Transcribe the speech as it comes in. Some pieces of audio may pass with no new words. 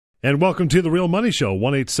And welcome to The Real Money Show.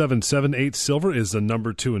 1-877-8-SILVER is the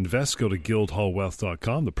number to invest. Go to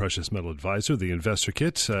guildhallwealth.com, the Precious Metal Advisor, the Investor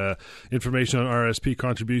Kit. Information on RSP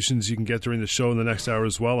contributions you can get during the show in the next hour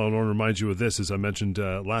as well. I want to remind you of this. As I mentioned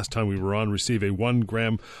last time we were on, receive a 1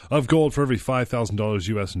 gram of gold for every $5,000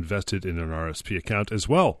 U.S. invested in an RSP account as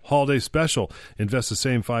well. Holiday special. Invest the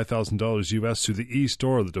same $5,000 U.S. to the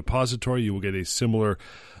e-store or the depository. You will get a similar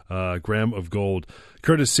gram of gold,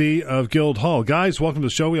 courtesy of Guildhall. Guys, welcome to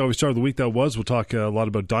the show. We always start the week that was. We'll talk a lot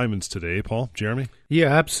about diamonds today. Paul, Jeremy? Yeah,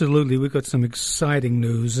 absolutely. We've got some exciting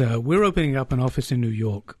news. We're opening up an office in New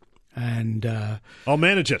York. And I'll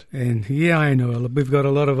manage it. And yeah, I know. We've got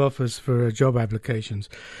a lot of offers for job applications.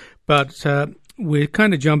 But we're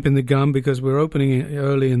kind of jumping the gun because we're opening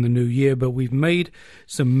early in the new year, but we've made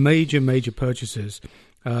some major purchases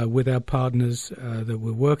with our partners that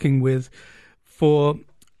we're working with for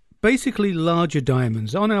basically larger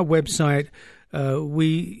diamonds. On our website,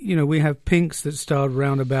 we have pinks that start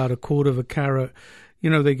around about 1/4 of a carat.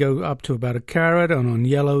 They go up to about 1 carat, and on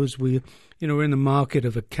yellows, we're in the market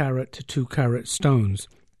of 1 carat to 2 carat stones.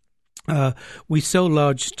 We sell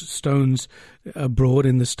large stones abroad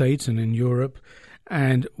in the States and in Europe,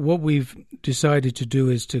 and what we've decided to do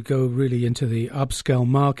is to go really into the upscale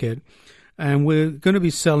market, and we're going to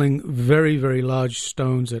be selling very, very large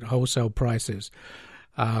stones at wholesale prices.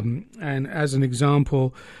 And as an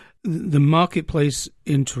example, the marketplace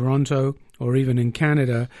in Toronto or even in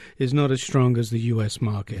Canada is not as strong as the U.S.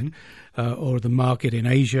 market or the market in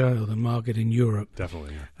Asia or the market in Europe.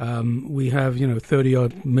 Definitely. We have,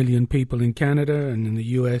 30-odd million people in Canada, and in the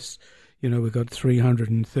U.S., we've got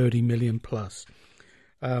 330 million plus.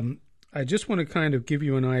 I just want to kind of give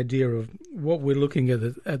you an idea of what we're looking at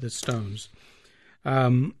the stones.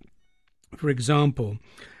 For example,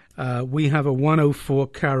 we have a 104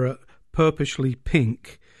 carat purplishly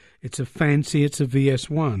pink. It's a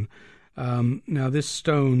VS1. Now this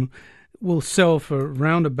stone will sell for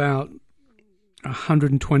around about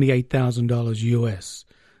 $128,000 US.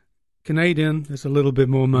 Canadian, that's a little bit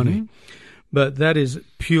more money. But that is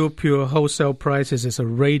pure wholesale prices. It's a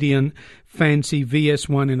radiant, fancy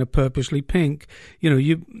VS1 in a purplishly pink.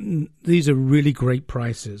 These are really great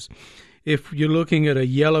prices. If you're looking at a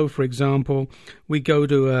yellow, for example, we go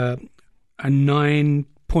to a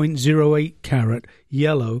 9.08 carat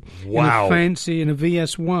yellow. Wow. In a fancy in a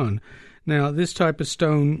VS1. Now, this type of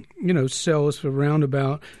stone, sells for around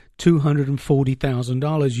about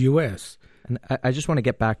 $240,000 US. And I just want to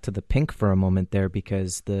get back to the pink for a moment there,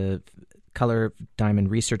 because the Color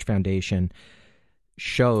Diamond Research Foundation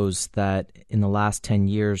shows that in the last 10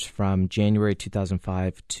 years, from January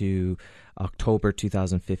 2005 to October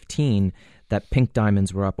 2015, that pink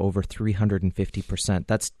diamonds were up over 350%.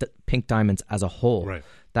 That's pink diamonds as a whole. Right.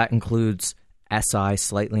 That includes SI,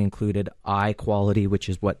 slightly included, I quality, which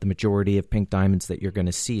is what the majority of pink diamonds that you're going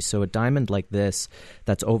to see. So a diamond like this,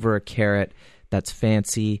 that's over 1 carat, that's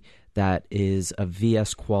fancy, that is a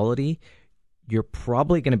VS quality, you're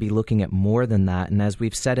probably going to be looking at more than that. And as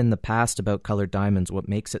we've said in the past about colored diamonds, what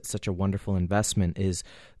makes it such a wonderful investment is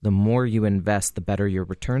the more you invest, the better your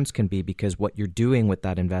returns can be, because what you're doing with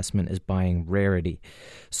that investment is buying rarity.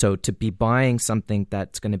 So to be buying something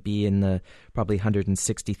that's going to be in the probably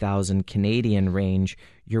 160,000 Canadian range,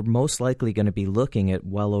 you're most likely going to be looking at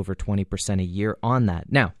well over 20% a year on that.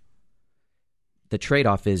 Now, the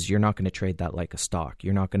trade-off is you're not going to trade that like a stock.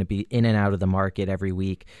 You're not going to be in and out of the market every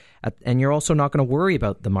week. And you're also not going to worry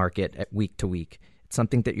about the market at week to week. It's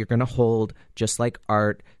something that you're going to hold, just like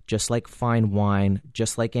art, just like fine wine,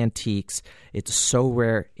 just like antiques. It's so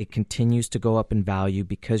rare. It continues to go up in value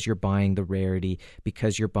because you're buying the rarity,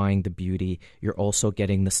 because you're buying the beauty. You're also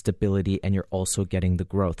getting the stability, and you're also getting the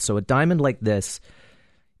growth. So a diamond like this,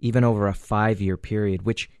 even over a 5-year period,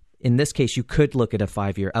 which in this case, you could look at a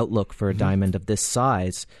 5-year outlook for a diamond of this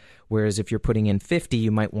size, whereas if you're putting in 50,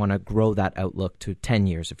 you might want to grow that outlook to 10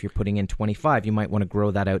 years. If you're putting in 25, you might want to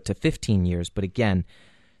grow that out to 15 years. But again,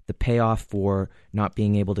 the payoff for not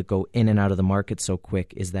being able to go in and out of the market so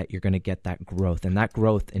quick is that you're going to get that growth. And that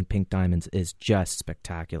growth in pink diamonds is just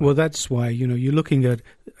spectacular. Well, that's why, you're looking at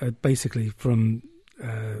basically from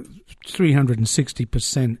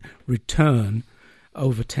 360% return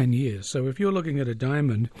over 10 years. So if you're looking at a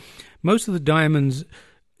diamond, most of the diamonds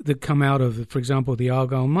that come out of, for example, the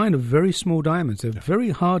Argyle mine are very small diamonds. They're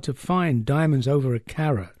very hard to find diamonds over 1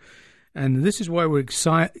 carat. And this is why we're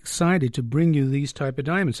excited to bring you these type of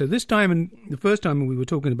diamonds. So this diamond, the first diamond we were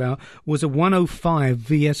talking about, was a 105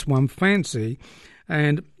 VS1 Fancy.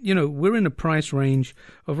 And, we're in a price range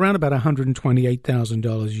of around about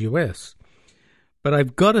 $128,000 US. But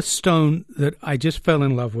I've got a stone that I just fell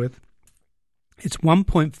in love with. It's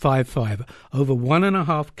 1.55, over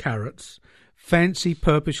 1.5 carats, fancy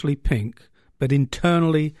purposely pink, but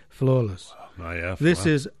internally flawless. This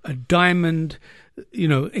is a diamond,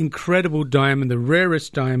 incredible diamond, the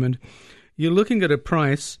rarest diamond. You're looking at a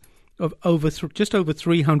price of just over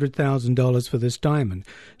 $300,000 for this diamond.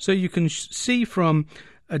 So you can see from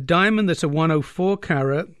a diamond that's a 104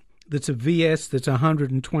 carat, that's a VS, that's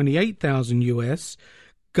 128,000 US,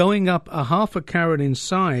 going up a half a carat in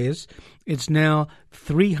size, it's now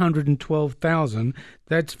 312,000.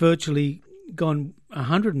 That's virtually gone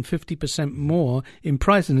 150% more in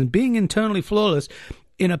price. And being internally flawless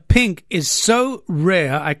in a pink is so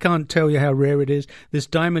rare. I can't tell you how rare it is. This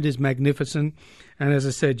diamond is magnificent. And as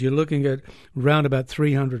I said, you're looking at around about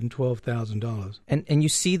 $312,000. And you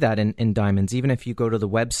see that in diamonds. Even if you go to the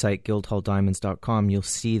website, guildhalldiamonds.com, you'll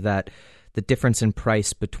see that the difference in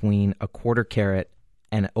price between a quarter carat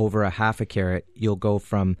and over a half a carat, you'll go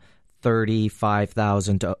from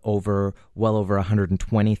 $35,000 to well over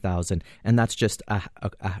 $120,000, and that's just a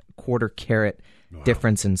quarter carat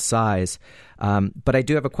difference in size. But I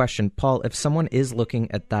do have a question, Paul. If someone is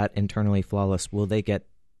looking at that internally flawless, will they get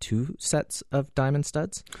 2 sets of diamond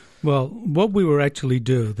studs? Well, what we will actually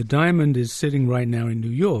do, the diamond is sitting right now in New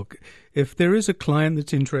York. If there is a client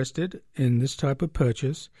that's interested in this type of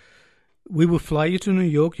purchase, we will fly you to New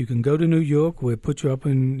York. You can go to New York. We'll put you up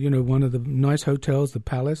in, one of the nice hotels, the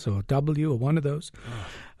Palace or W or one of those.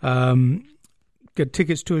 Get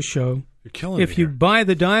tickets to a show. You're killing If me you here. buy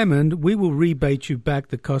the diamond, we will rebate you back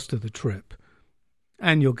the cost of the trip.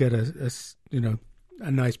 And you'll get a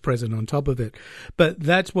nice present on top of it. But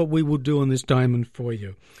that's what we will do on this diamond for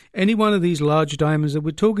you. Any one of these large diamonds that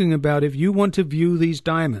we're talking about, if you want to view these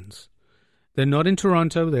diamonds, they're not in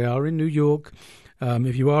Toronto, they are in New York.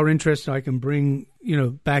 If you are interested, I can bring,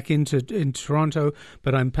 back in Toronto,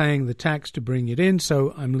 but I'm paying the tax to bring it in,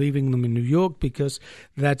 so I'm leaving them in New York because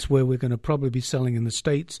that's where we're going to probably be selling in the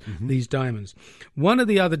States, these diamonds. One of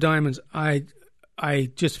the other diamonds I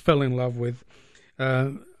just fell in love with,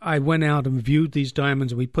 I went out and viewed these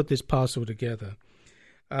diamonds and we put this parcel together.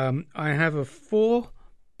 I have a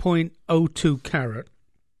 4.02 carat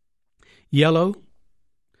yellow,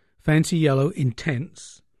 fancy yellow,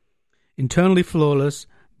 intense, internally flawless,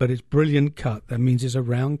 but it's brilliant cut. That means it's a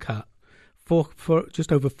round cut.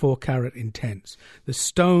 Just over 4 carat intense. The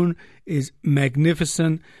stone is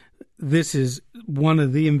magnificent. This is one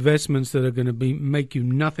of the investments that are going to make you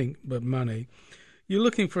nothing but money. You're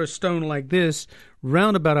looking for a stone like this,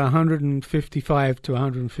 round about $155,000 to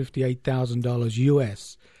 $158,000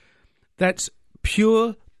 US. That's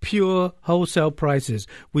pure wholesale prices.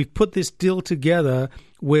 We've put this deal together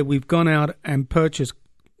where we've gone out and purchased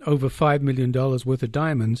over $5 million worth of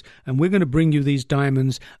diamonds, and we're going to bring you these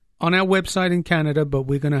diamonds on our website in Canada, but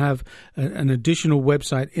we're going to have an additional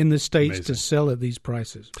website in the States to sell at these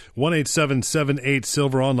prices.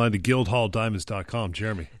 1-877-8-SILVER, online to guildhalldiamonds.com.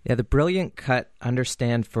 Jeremy. Yeah, the brilliant cut,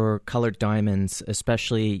 understand, for colored diamonds,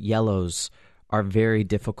 especially yellows, are very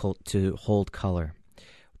difficult to hold color.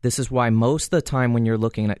 This is why most of the time when you're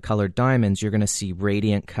looking at colored diamonds, you're going to see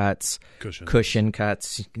radiant cuts, cushion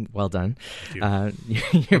cuts. Well done.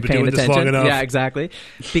 You're paying attention. Yeah, exactly.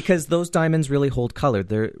 Because those diamonds really hold color.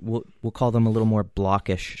 We'll call them a little more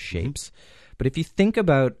blockish shapes. But if you think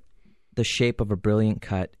about the shape of a brilliant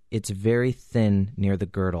cut, it's very thin near the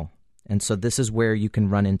girdle. And so this is where you can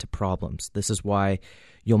run into problems. This is why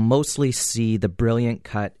you'll mostly see the brilliant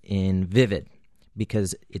cut in vivid,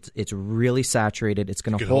 because it's really saturated. It's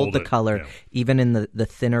going to hold the color even in the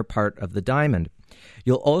thinner part of the diamond.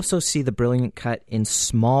 You'll also see the brilliant cut in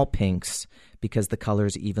small pinks because the color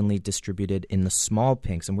is evenly distributed in the small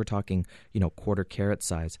pinks, and we're talking, quarter carat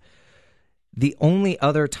size. The only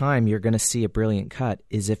other time you're going to see a brilliant cut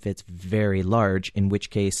is if it's very large, in which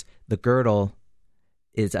case the girdle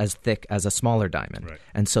is as thick as a smaller diamond. Right.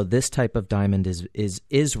 And so this type of diamond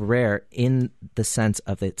is rare in the sense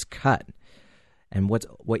of its cut. And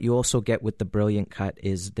what you also get with the brilliant cut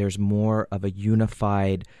is there's more of a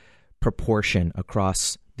unified proportion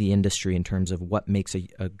across the industry in terms of what makes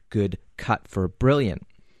a good cut for a brilliant.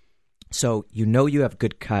 So you have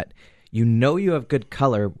good cut. You have good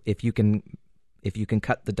color if you can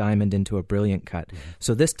cut the diamond into a brilliant cut. Mm-hmm.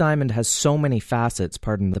 So this diamond has so many facets,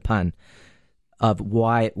 pardon the pun, of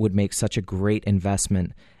why it would make such a great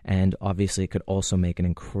investment, and obviously it could also make an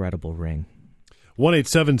incredible ring.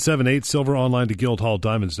 1-877-8-SILVER, online to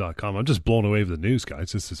guildhalldiamonds.com. I'm just blown away with the news,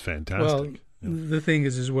 guys. This is fantastic. Well, the thing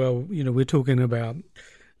is as well, we're talking about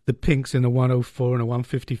the pinks in a 104 and a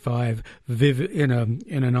 155, in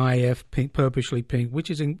an IF pink, purposely pink,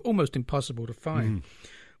 which is almost impossible to find.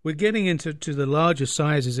 We're getting into the larger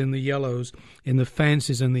sizes in the yellows, in the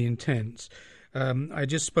fancies and the intents. I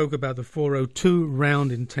just spoke about the 402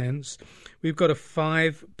 round intense. We've got a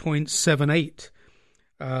 5.78.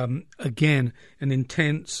 Again, an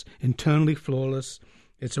intense, internally flawless.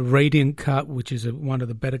 It's a radiant cut, which is one of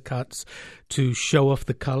the better cuts to show off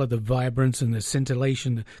the color, the vibrance, and the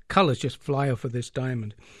scintillation. The colors just fly off of this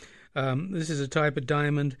diamond. This is a type of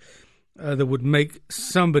diamond that would make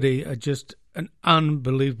somebody just an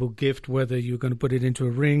unbelievable gift, whether you're going to put it into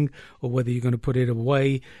a ring or whether you're going to put it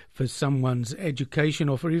away for someone's education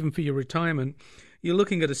or even for your retirement. You're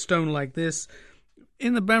looking at a stone like this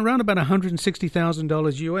in around about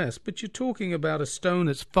 $160,000 US, but you're talking about a stone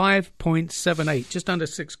that's 5.78, just under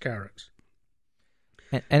 6 carats.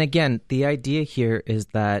 And again, the idea here is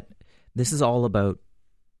that this is all about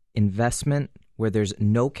investment where there's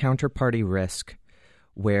no counterparty risk,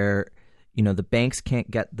 where the banks can't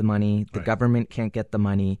get the money, the government can't get the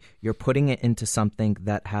money. You're putting it into something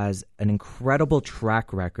that has an incredible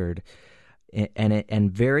track record,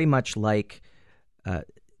 and very much like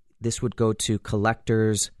this would go to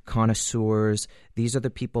collectors, connoisseurs. These are the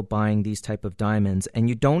people buying these type of diamonds, and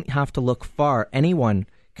you don't have to look far. Anyone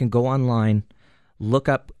can go online, look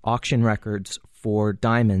up auction records for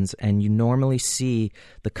diamonds, and you normally see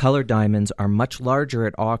the color diamonds are much larger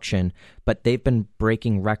at auction, but they've been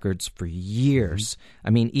breaking records for years. I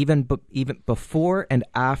mean, even before and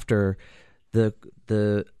after the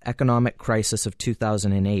economic crisis of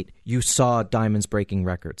 2008, you saw diamonds breaking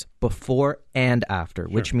records before and after,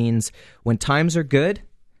 which means when times are good,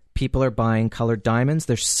 people are buying colored diamonds.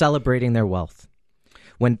 They're celebrating their wealth.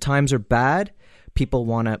 When times are bad, people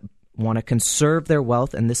want to conserve their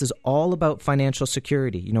wealth, and this is all about financial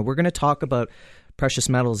security. We're going to talk about precious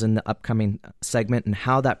metals in the upcoming segment and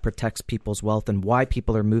how that protects people's wealth and why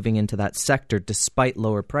people are moving into that sector despite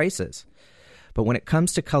lower prices. But when it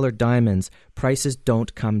comes to colored diamonds, prices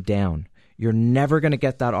don't come down. You're never going to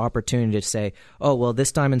get that opportunity to say, oh, well,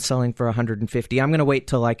 this diamond's selling for $150. I'm going to wait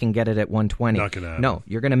till I can get it at $120. Not going to happen. No,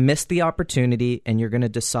 you're going to miss the opportunity, and you're going to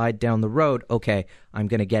decide down the road, okay, I'm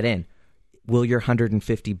going to get in. Will your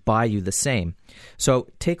 $150 buy you the same? So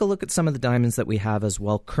take a look at some of the diamonds that we have as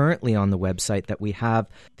well currently on the website, that we have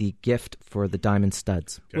the gift for the diamond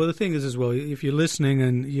studs. Okay. Well, the thing is as well, if you're listening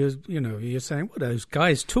and you're saying, what are those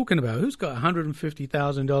guys talking about? Who's got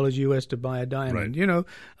 $150,000 US to buy a diamond? Right.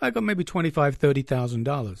 I got maybe $25,000,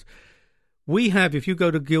 $30,000. We have, if you go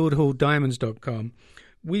to guildhalldiamonds.com,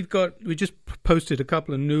 we just posted a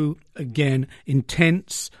couple of new, again,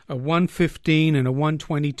 intense, a 115 and a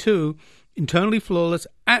 122, internally flawless,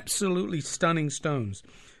 absolutely stunning stones.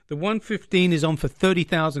 The 115 is on for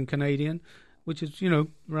 30,000 Canadian, which is,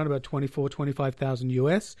 around about 25,000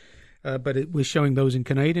 US. But we're showing those in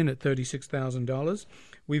Canadian at $36,000.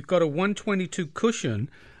 We've got a 122 cushion,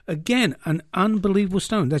 again, an unbelievable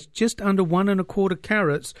stone. That's just under 1.25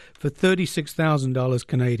 carats for $36,000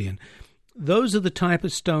 Canadian. Those are the type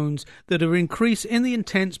of stones that are increased in the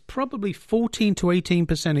intense probably 14 to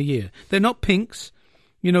 18% a year. They're not pinks,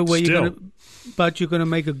 but you're going to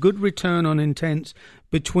make a good return on intense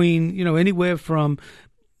between, anywhere from,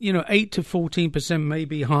 8 to 14%,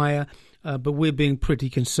 maybe higher, but we're being pretty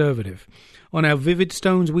conservative. On our vivid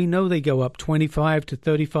stones, we know they go up 25 to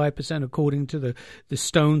 35% according to the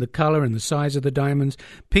stone, the color, and the size of the diamonds.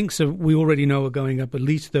 Pinks, we already know, are going up at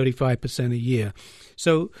least 35% a year.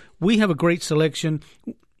 So we have a great selection.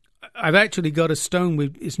 I've actually got a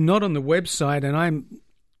stone. It's not on the website, and I'm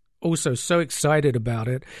also so excited about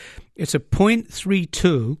it. It's a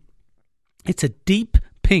 0.32. It's a deep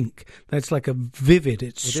pink. That's like a vivid.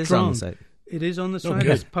 It's strong. Is on the site. It is on the site.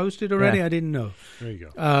 It's posted already. Yeah. I didn't know. There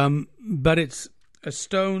you go. But it's a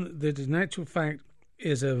stone that, in actual fact,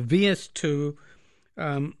 is a VS2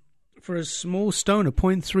 for a small stone, a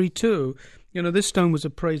 0.32. This stone was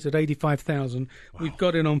appraised at $85,000. Wow. We've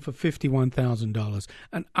got it on for $51,000.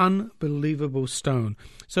 An unbelievable stone.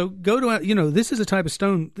 So go to this is a type of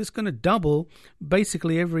stone that's going to double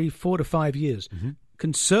basically every 4 to 5 years,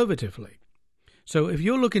 conservatively. So if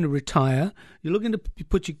you're looking to retire, you're looking to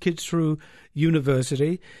put your kids through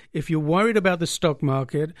university, if you're worried about the stock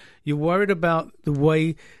market, you're worried about the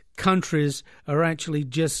way countries are actually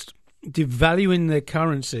just devaluing their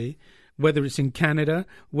currency, whether it's in Canada,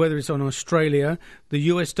 whether it's on Australia, the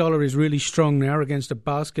US dollar is really strong now against a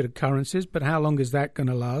basket of currencies, but how long is that going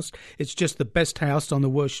to last? It's just the best house on the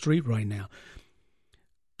worst street right now.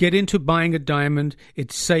 Get into buying a diamond.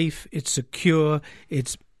 It's safe, it's secure,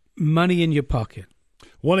 it's money in your pocket.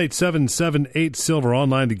 1-877-8-SILVER,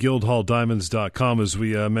 online to guildhalldiamonds.com. As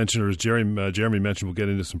we mentioned, or as Jeremy mentioned, we'll get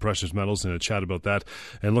into some precious metals and a chat about that.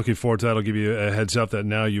 And looking forward to that. I'll give you a heads up that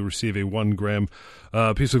now you receive a 1 gram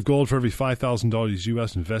piece of gold for every $5,000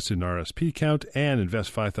 U.S. invested in RSP account, and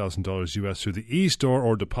invest $5,000 U.S. through the e-store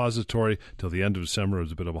or depository till the end of December.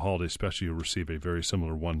 It's a bit of a holiday special. You'll receive a very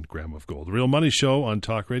similar 1 gram of gold. The Real Money Show on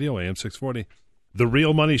Talk Radio, AM 640. The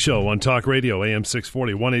Real Money Show on Talk Radio, AM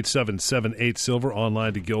 640, 1-877-8-SILVER,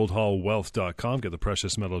 online to guildhallwealth.com. Get the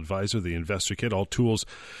Precious Metal Advisor, the Investor Kit, all tools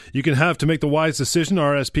you can have to make the wise decision.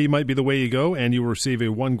 RSP might be the way you go, and you will receive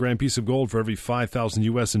a 1 gram piece of gold for every $5,000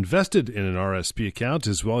 U.S. invested in an RSP account.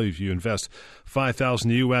 As well, if you invest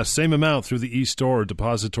 $5,000 U.S., same amount through the e-store or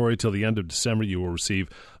depository till the end of December, you will receive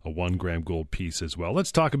a 1 gram gold piece as well.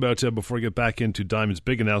 Let's talk about, before we get back into Diamond's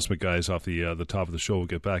big announcement, guys, off the top of the show. We'll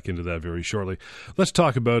get back into that very shortly. Let's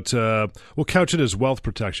talk about, we'll couch it as wealth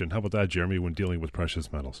protection. How about that, Jeremy, when dealing with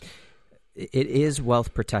precious metals? It is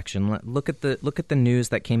wealth protection. Look at the news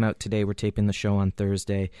that came out today. We're taping the show on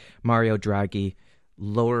Thursday. Mario Draghi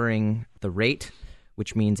lowering the rate,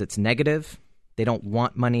 which means it's negative. They don't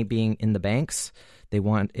want money being in the banks. They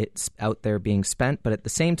want it out there being spent. But at the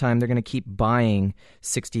same time, they're going to keep buying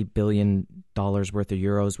 $60 billion worth of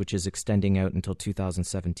euros, which is extending out until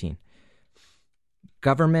 2017.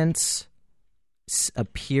 Governments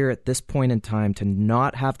appear at this point in time to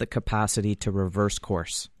not have the capacity to reverse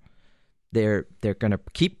course. They're going to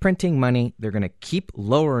keep printing money. They're going to keep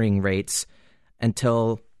lowering rates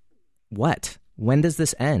until what? When does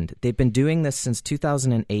this end? They've been doing this since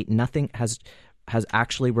 2008. Nothing has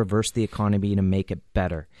actually reversed the economy to make it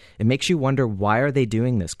better. It makes you wonder, why are they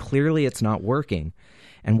doing this? Clearly it's not working.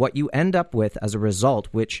 And what you end up with as a result,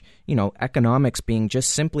 which, economics being just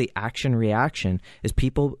simply action-reaction, is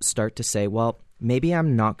people start to say, well, maybe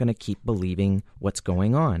I'm not going to keep believing what's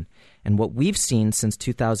going on. And what we've seen since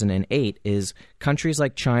 2008 is countries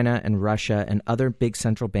like China and Russia and other big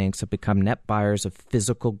central banks have become net buyers of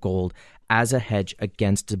physical gold as a hedge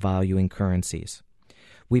against devaluing currencies.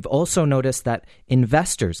 We've also noticed that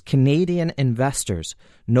investors, Canadian investors,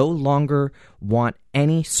 no longer want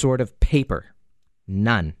any sort of paper.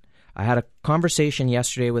 None. I had a conversation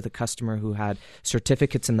yesterday with a customer who had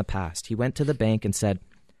certificates in the past. He went to the bank and said,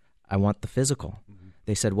 I want the physical. Mm-hmm.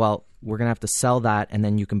 They said, well, we're going to have to sell that and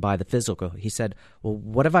then you can buy the physical. He said, well,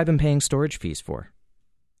 what have I been paying storage fees for?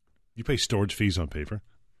 You pay storage fees on paper?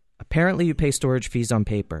 Apparently you pay storage fees on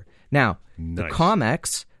paper. Now, nice. The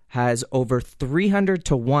COMEX has over 300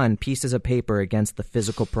 to 1 pieces of paper against the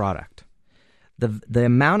physical product. The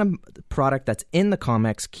amount of product that's in the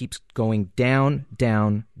COMEX keeps going down,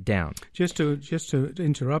 down, down. Just to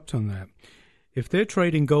interrupt on that, if they're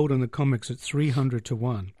trading gold on the COMEX at 300 to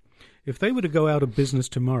 1, if they were to go out of business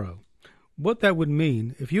tomorrow, what that would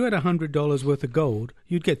mean, if you had $100 worth of gold,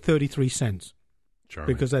 you'd get 33 cents.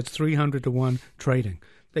 Charming. Because that's 300 to 1 trading.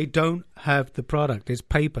 They don't have the product. It's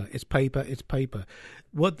paper, it's paper, it's paper.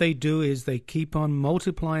 What they do is they keep on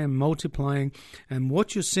multiplying, and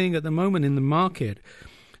what you're seeing at the moment in the market,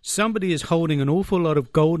 somebody is holding an awful lot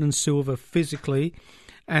of gold and silver physically,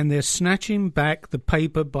 and they're snatching back the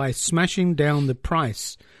paper by smashing down the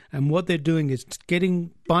price. And what they're doing is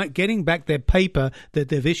getting back their paper that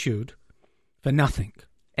they've issued for nothing.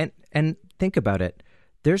 And think about it.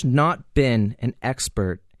 There's not been an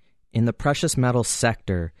expert in the precious metal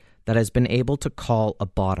sector that has been able to call a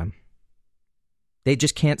bottom. They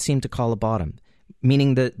just can't seem to call a bottom,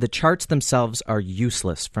 meaning the charts themselves are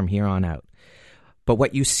useless from here on out. But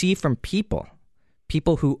what you see from people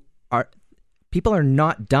are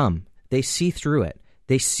not dumb. They see through it.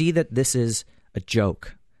 They see that this is a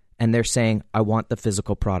joke, and they're saying, I want the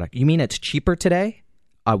physical product. You mean it's cheaper today?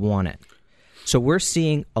 I want it. So we're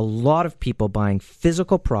seeing a lot of people buying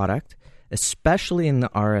physical product, especially in the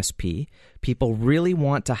RSP. People really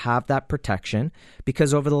want to have that protection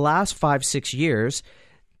because over the last 5-6 years,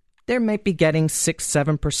 they might be getting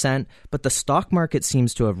 6-7%, but the stock market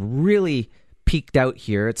seems to have really peaked out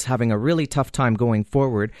here. It's having a really tough time going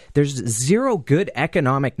forward. There's zero good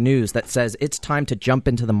economic news that says it's time to jump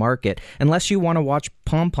into the market unless you want to watch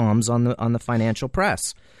pom-poms on the financial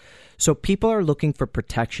press. So people are looking for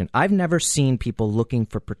protection. I've never seen people looking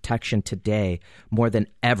for protection today more than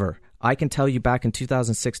ever. I can tell you back in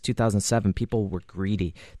 2006, 2007, people were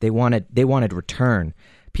greedy. They wanted return.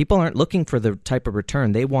 People aren't looking for the type of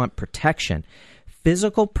return. They want protection.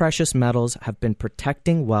 Physical precious metals have been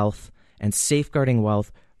protecting wealth and safeguarding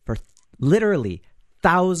wealth for literally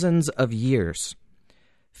thousands of years.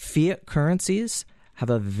 Fiat currencies have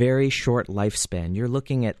a very short lifespan. You're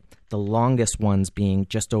looking at the longest ones being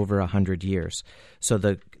just over 100 years. So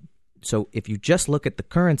the So if you just look at the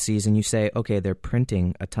currencies and you say, okay, they're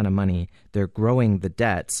printing a ton of money, they're growing the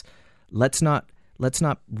debts, let's not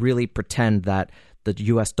really pretend that the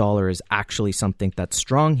US dollar is actually something that's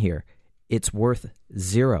strong here. It's worth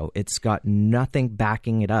zero. It's got nothing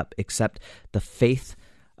backing it up except the faith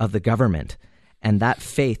of the government. And that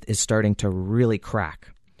faith is starting to really crack.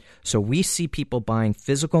 So we see people buying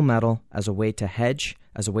physical metal as a way to hedge,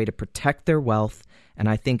 as a way to protect their wealth. And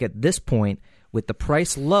I think at this point, with the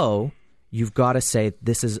price low, you've got to say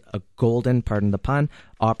this is a golden, pardon the pun,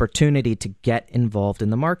 opportunity to get involved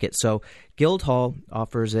in the market. So Guildhall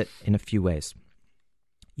offers it in a few ways.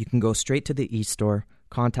 You can go straight to the e-store,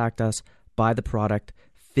 contact us, buy the product,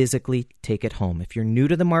 physically take it home. If you're new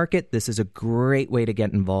to the market, this is a great way to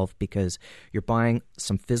get involved because you're buying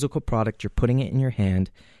some physical product, you're putting it in your hand.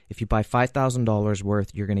 If you buy $5,000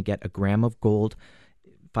 worth, you're going to get a gram of gold.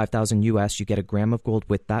 5,000 US, you get a gram of gold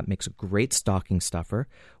with that. Makes a great stocking stuffer.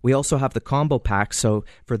 We also have the combo pack. So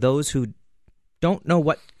for those who don't know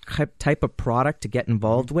what type of product to get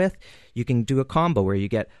involved with, you can do a combo where you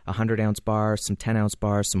get 100-ounce bars, some 10-ounce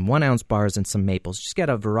bars, some 1-ounce bars, and some maples. Just get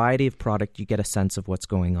a variety of product. You get a sense of what's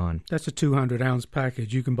going on. That's a 200-ounce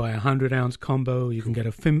package. You can buy a 100-ounce combo. You can get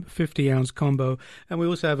a 50-ounce combo. And we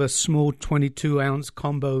also have a small 22-ounce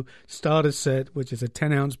combo starter set, which is a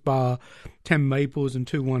 10-ounce bar, 10 maples, and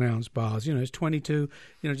 2 1-ounce bars. You know, it's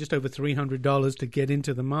just over $300 to get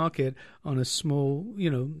into the market on a small,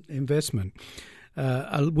 investment.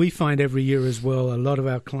 We find every year as well, a lot of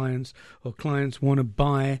our clients want to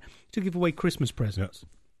buy to give away Christmas presents. Yes.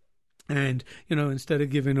 And, instead of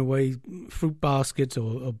giving away fruit baskets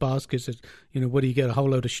or baskets, what do you get? A whole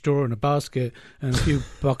load of straw in a basket and a few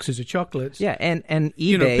boxes of chocolates. Yeah, and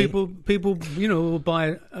eBay. People, will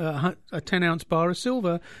buy a 10-ounce bar of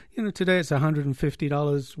silver. Today it's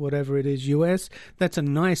 $150, whatever it is, US. That's a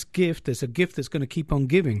nice gift. It's a gift that's going to keep on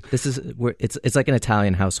giving. It's like an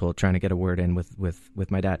Italian household trying to get a word in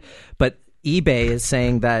with my dad. But eBay is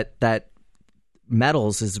saying that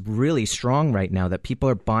metals is really strong right now, that people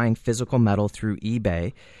are buying physical metal through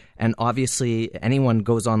eBay. And obviously anyone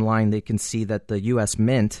goes online, they can see that the US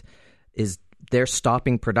Mint they're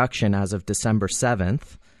stopping production as of December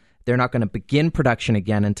 7th. They're not going to begin production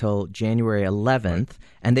again until January 11th. Right.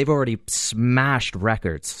 And they've already smashed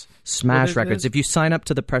records. If you sign up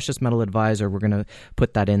to the Precious Metal Advisor, we're going to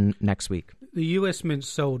put that in next week. The US Mint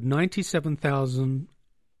sold 97,000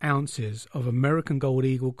 ounces of American Gold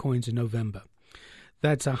Eagle coins in November.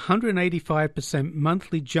 That's a 185%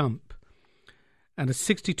 monthly jump and a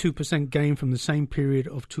 62% gain from the same period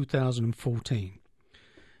of 2014.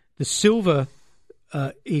 The silver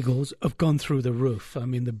eagles have gone through the roof. I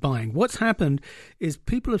mean, the buying. What's happened is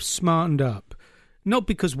people have smartened up, not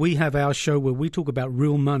because we have our show where we talk about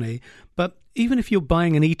real money, but even if you're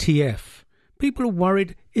buying an ETF, people are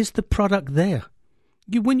worried, is the product there?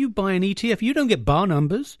 When you buy an ETF, you don't get bar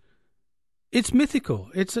numbers. It's mythical.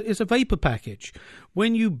 It's a vapor package.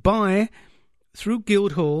 When you buy through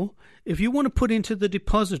Guildhall, if you want to put into the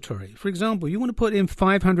depository, for example, you want to put in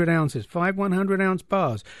 500 ounces, 5 100-ounce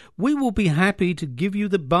bars, we will be happy to give you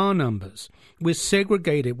the bar numbers. We're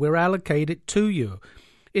segregated. We're allocated to you.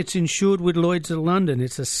 It's insured with Lloyd's of London.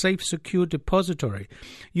 It's a safe, secure depository.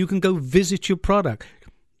 You can go visit your product.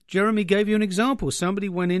 Jeremy gave you an example. Somebody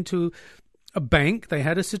went into a bank. They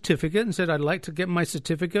had a certificate and said, I'd like to get my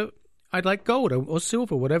certificate. I'd like gold or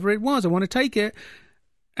silver, whatever it was. I want to take it.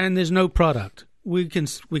 And there's no product. We can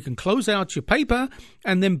close out your paper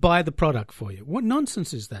and then buy the product for you. What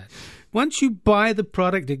nonsense is that? Once you buy the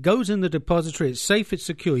product, it goes in the depository. It's safe. It's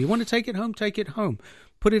secure. You want to take it home? Take it home.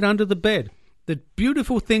 Put it under the bed. The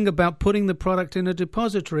beautiful thing about putting the product in a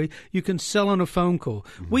depository, you can sell on a phone call.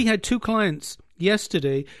 Mm-hmm. We had 2 clients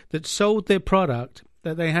yesterday that sold their product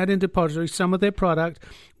that they had in depository, some of their product.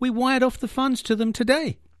 We wired off the funds to them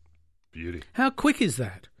today. Beauty. How quick is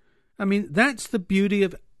that? I mean, that's the beauty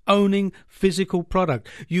of owning physical product.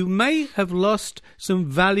 You may have lost some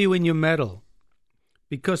value in your metal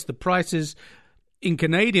because the prices in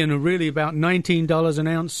Canadian are really about $19 an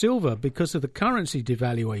ounce silver because of the currency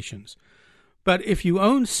devaluations. But if you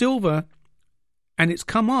own silver and it's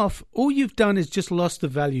come off, all you've done is just lost the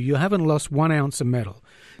value. You haven't lost 1 ounce of metal.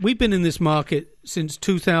 We've been in this market since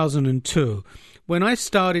 2002. When I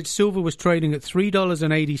started, silver was trading at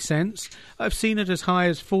 $3.80. I've seen it as high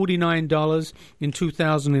as $49 in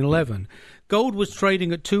 2011. Gold was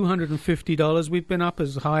trading at $250. We've been up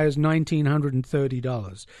as high as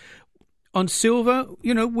 $1,930. On silver,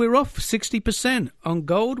 we're off 60%. On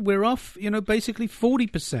gold, we're off, basically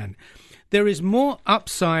 40%. there is more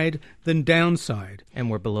upside than downside. And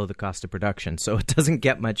we're below the cost of production, so it doesn't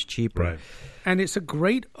get much cheaper. Right. And it's a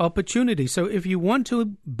great opportunity. So if you want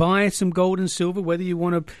to buy some gold and silver, whether you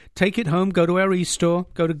want to take it home, go to our e-store,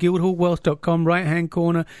 go to guildhallwealth.com, right-hand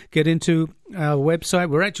corner, get into our website.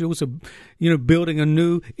 We're actually also, building a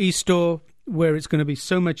new e-store where it's going to be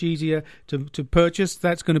so much easier to purchase.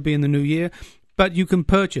 That's going to be in the new year. But you can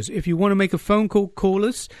purchase. If you want to make a phone call, call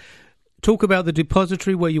us. Talk about the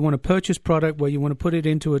depository where you want to purchase product, where you want to put it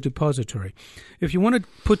into a depository. If you want to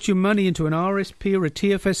put your money into an RSP or a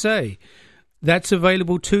TFSA, that's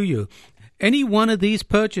available to you. Any one of these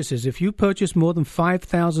purchases, if you purchase more than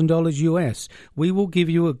 $5,000 US, we will give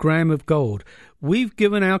you a gram of gold. We've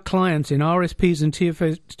given our clients in RSPs and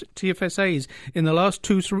TFSAs in the last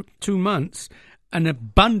 2 months an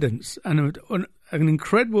abundance and an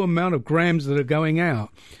incredible amount of grams that are going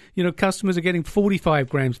out. Customers are getting 45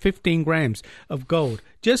 grams, 15 grams of gold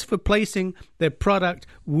just for placing their product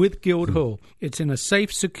with Guildhall. It's in a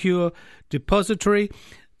safe, secure depository.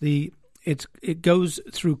 It goes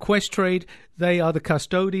through Questrade. They are the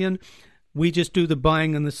custodian. We just do the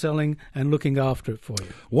buying and the selling and looking after it for you.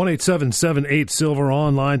 1-877-8-SILVER,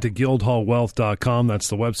 online to guildhallwealth.com. That's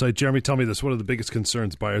the website. Jeremy, tell me this. What are the biggest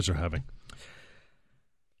concerns buyers are having?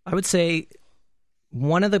 I would say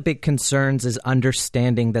one of the big concerns is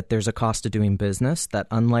understanding that there's a cost of doing business, that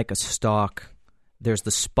unlike a stock, there's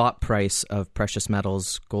the spot price of precious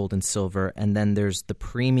metals, gold and silver, and then there's the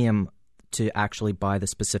premium to actually buy the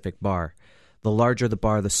specific bar. The larger the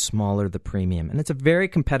bar, the smaller the premium. And it's a very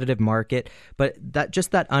competitive market, but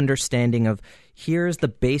that understanding of here's the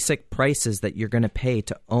basic prices that you're going to pay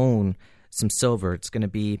to own some silver. It's going to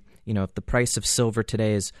be, if the price of silver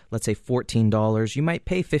today is, let's say, $14, you might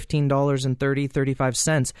pay $15.30, 35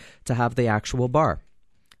 cents to have the actual bar.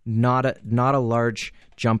 Not a large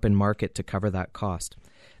jump in market to cover that cost.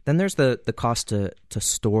 Then there's the cost to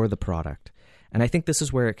store the product. And I think this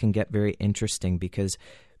is where it can get very interesting, because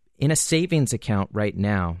in a savings account right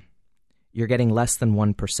now, you're getting less than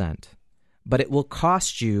 1%. But it will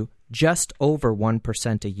cost you just over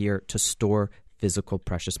 1% a year to store physical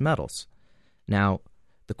precious metals. Now,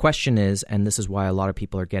 the question is, and this is why a lot of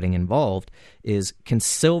people are getting involved, is can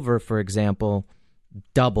silver, for example,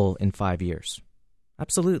 double in 5 years?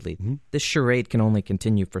 Absolutely. Mm-hmm. This charade can only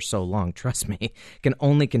continue for so long. Trust me, it can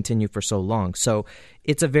only continue for so long. So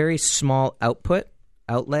it's a very small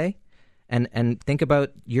outlay. And think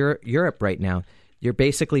about Europe right now. You're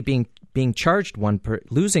basically being charged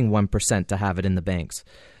losing 1% to have it in the banks.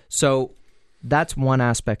 So that's one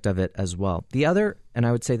aspect of it as well. The other, and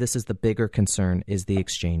I would say this is the bigger concern, is the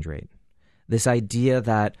exchange rate. This idea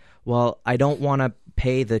that, well, I don't want to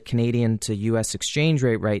pay the Canadian to U.S. exchange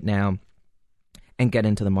rate right now and get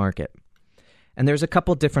into the market. And there's a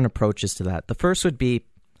couple different approaches to that. The first would be,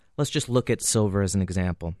 let's just look at silver as an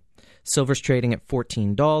example. Silver's trading at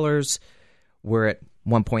 $14. We're at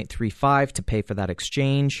 1.35 to pay for that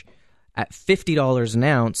exchange. At $50 an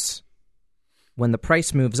ounce, when the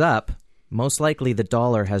price moves up, most likely the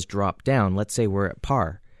dollar has dropped down. Let's say we're at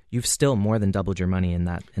par. You've still more than doubled your money in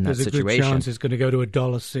that situation. There's a good chance it's going to go to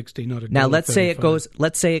 $1.60, not $1.35. Now let's say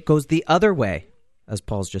it goes the other way, as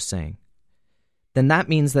Paul's just saying. Then that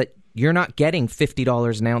means that you're not getting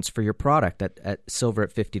 $50 an ounce for your product at silver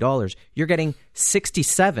at $50. You're getting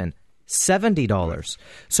 $67, $70. Right.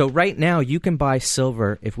 So right now you can buy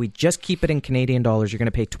silver. If we just keep it in Canadian dollars, you're going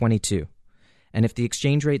to pay $22. And if the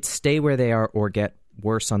exchange rates stay where they are or get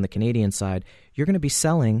worse on the Canadian side, you're going to be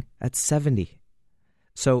selling at $70.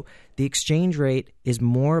 So the exchange rate is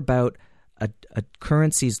more about a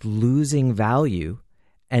currency's losing value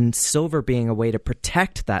and silver being a way to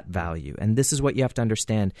protect that value. And this is what you have to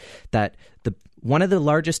understand, that one of the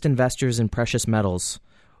largest investors in precious metals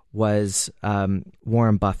was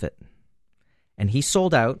Warren Buffett. And he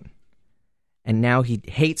sold out, and now he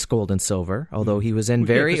hates gold and silver, although he was in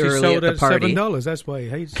very early at the party. $7, that's why he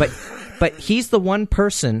hates it. But he's the one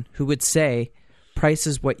person who would say, price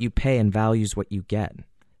is what you pay and value is what you get.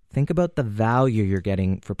 Think about the value you're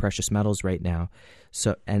getting for precious metals right now.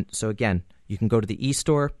 So again, you can go to the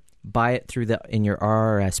e-store, buy it in your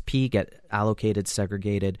RRSP, get allocated,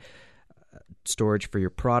 segregated storage for your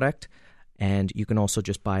product, and you can also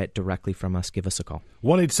just buy it directly from us. Give us a call.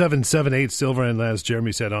 1-877-8-SILVER, and as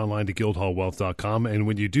Jeremy said, online to guildhallwealth.com. And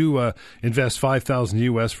when you do invest $5,000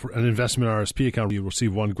 US for an investment RSP account, you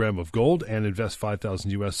receive 1 gram of gold, and invest $5,000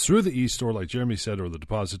 US through the e-store, like Jeremy said, or the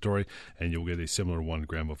depository, and you'll get a similar 1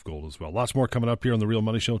 gram of gold as well. Lots more coming up here on The Real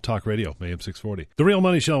Money Show, Talk Radio, AM 640. The Real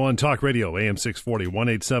Money Show on Talk Radio, AM 640,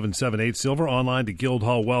 1-877-8-SILVER, online to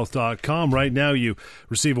guildhallwealth.com. Right now, you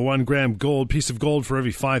receive a 1 gram piece of gold for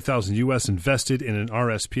every $5,000 US invested in an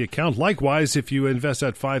RSP account. Likewise, if you invest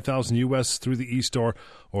at $5,000 US through the eStore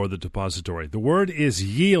or the depository. The word is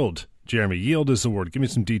yield. Jeremy, yield is the word. Give me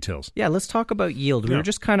some details. Yeah, let's talk about yield. We were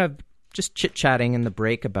just kind of chit-chatting in the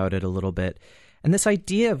break about it a little bit. And this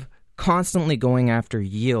idea of constantly going after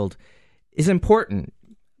yield is important,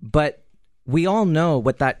 but we all know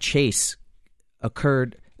what that chase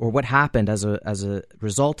occurred or what happened as a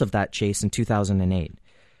result of that chase in 2008.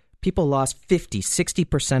 People lost 50,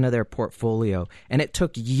 60% of their portfolio, and it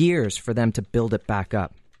took years for them to build it back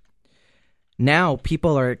up. Now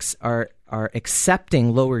people are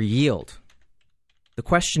accepting lower yield. The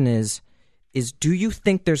question is do you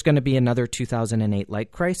think there's going to be another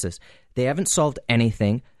 2008-like crisis? They haven't solved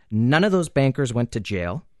anything. None of those bankers went to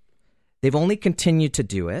jail. They've only continued to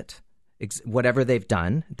do it, whatever they've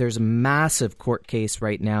done. There's a massive court case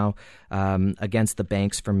right now against the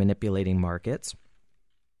banks for manipulating markets.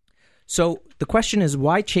 So the question is,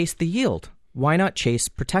 why chase the yield? Why not chase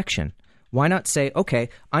protection? Why not say, okay,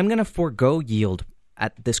 I'm going to forego yield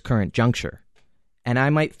at this current juncture, and I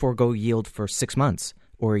might forego yield for 6 months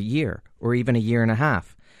or a year or even a year and a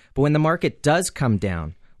half. But when the market does come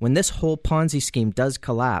down, when this whole Ponzi scheme does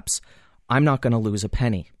collapse, I'm not going to lose a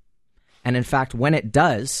penny. And in fact, when it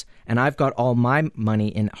does, and I've got all my money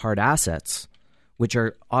in hard assets, which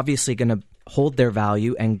are obviously going to hold their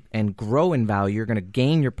value and grow in value, you're going to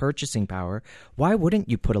gain your purchasing power, why wouldn't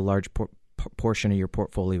you put a large portion of your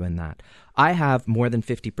portfolio in that? I have more than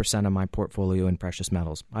 50% of my portfolio in precious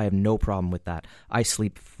metals. I have no problem with that. I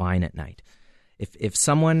sleep fine at night. If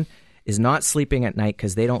someone is not sleeping at night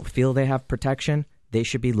because they don't feel they have protection, they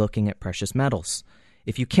should be looking at precious metals.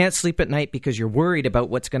 If you can't sleep at night because you're worried about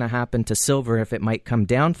what's going to happen to silver if it might come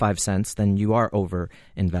down 5 cents, then you are over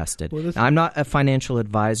invested. Well, I'm not a financial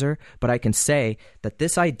advisor, but I can say that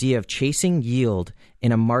this idea of chasing yield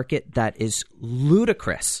in a market that is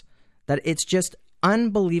ludicrous, that it's just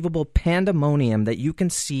unbelievable pandemonium, that you can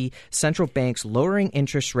see central banks lowering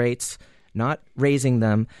interest rates, not raising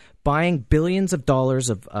them, buying billions of dollars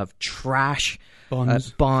of trash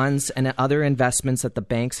bonds and other investments that the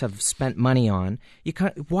banks have spent money on.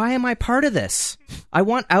 Why am I part of this? I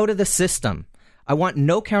want out of the system. I want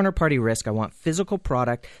no counterparty risk. I want physical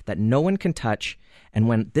product that no one can touch. And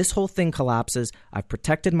when this whole thing collapses, I've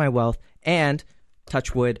protected my wealth, and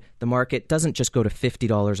touch wood, the market doesn't just go to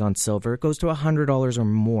 $50 on silver. It goes to $100 or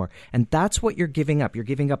more. And that's what you're giving up. You're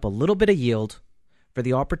giving up a little bit of yield for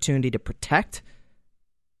the opportunity to protect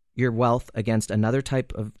your wealth against another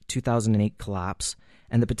type of 2008 collapse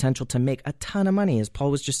and the potential to make a ton of money. As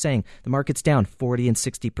Paul was just saying, the market's down 40 and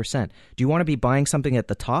 60%. Do you want to be buying something at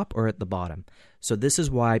the top or at the bottom? So this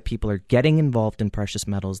is why people are getting involved in precious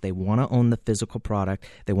metals. They want to own the physical product.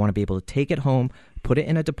 They want to be able to take it home, put it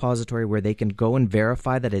in a depository where they can go and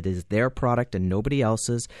verify that it is their product and nobody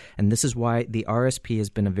else's. And this is why the RSP has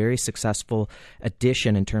been a very successful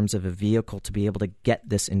addition in terms of a vehicle to be able to get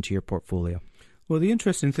this into your portfolio. Well, the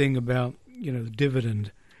interesting thing about, the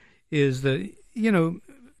dividend is that,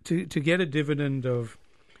 to get a dividend of,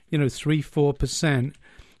 3-4%,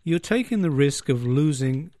 you're taking the risk of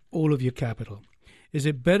losing all of your capital. Is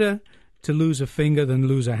it better to lose a finger than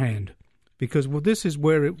lose a hand? Because, this is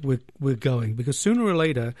where we're going. Because sooner or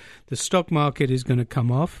later, the stock market is going to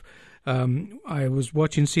come off. I was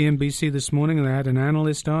watching CNBC this morning, and they had an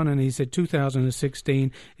analyst on, and he said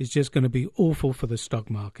 2016 is just going to be awful for the stock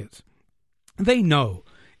markets. They know.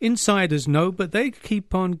 Insiders know, but they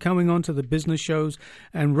keep on coming onto the business shows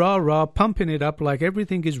and rah-rah, pumping it up like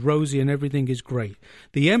everything is rosy and everything is great.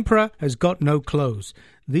 The emperor has got no clothes.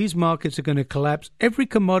 These markets are going to collapse. Every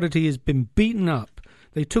commodity has been beaten up.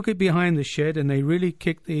 They took it behind the shed and they really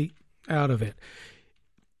kicked the out of it.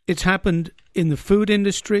 It's happened in the food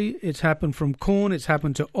industry. It's happened from corn. It's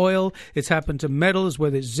happened to oil. It's happened to metals,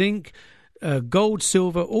 whether it's zinc, gold,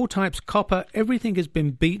 silver, all types, copper. Everything has been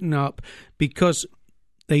beaten up because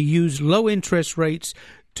they use low interest rates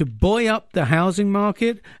to buoy up the housing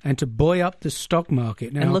market and to buoy up the stock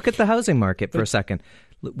market. Now, and look at the housing market for a second.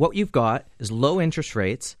 What you've got is low interest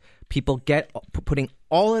rates. People putting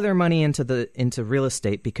all of their money into real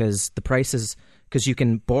estate because the prices, because you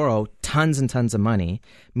can borrow tons and tons of money.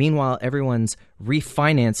 Meanwhile, everyone's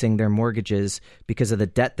refinancing their mortgages because of the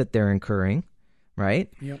debt that they're incurring.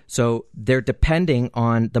 Right? Yep. So they're depending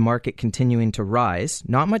on the market continuing to rise.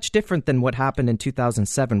 Not much different than what happened in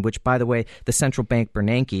 2007, which, by the way, the central bank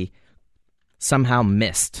Bernanke somehow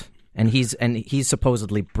missed. And he's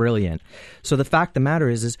supposedly brilliant. So the fact of the matter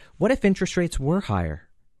is what if interest rates were higher?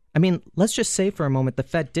 I mean, let's just say for a moment the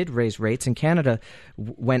Fed did raise rates and Canada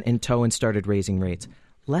went in tow and started raising rates.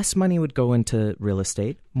 Less money would go into real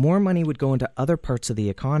estate. More money would go into other parts of the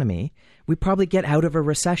economy. We'd probably get out of a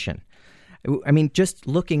recession. I mean, just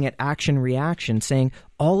looking at action reaction, saying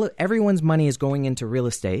everyone's money is going into real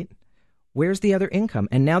estate. Where's the other income?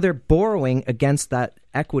 And now they're borrowing against that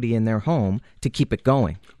equity in their home to keep it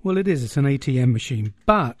going. Well, it is. It's an ATM machine.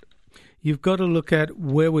 But you've got to look at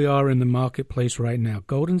where we are in the marketplace right now.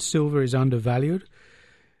 Gold and silver is undervalued.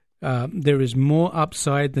 There is more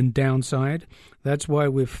upside than downside. That's why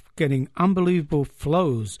we're getting unbelievable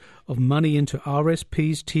flows of money into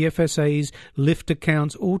RSPs, TFSAs, lift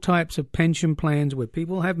accounts, all types of pension plans where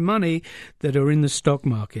people have money that are in the stock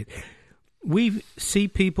market. We see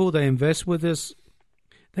people, they invest with us,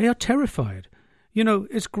 they are terrified. You know,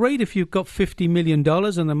 it's great if you've got $50 million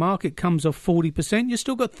and the market comes off 40%, you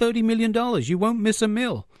still got $30 million. You won't miss a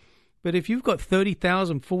mill. But if you've got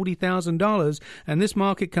 $30,000, $40,000 and this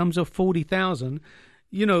market comes off 40,000,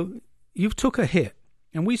 you know, you've took a hit.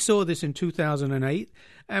 And we saw this in 2008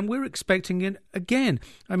 and we're expecting it again.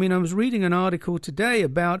 I mean, I was reading an article today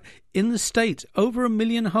about in the States, over 1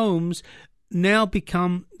 million homes now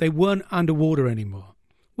they weren't underwater anymore,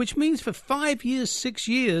 which means for 5 years, 6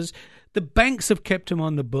 years, the banks have kept them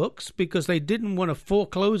on the books because they didn't want to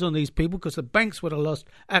foreclose on these people because the banks would have lost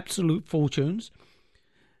absolute fortunes.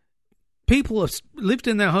 People have lived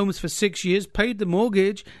in their homes for 6 years, paid the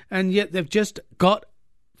mortgage, and yet they've just got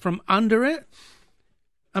from under it.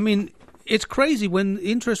 I mean, it's crazy when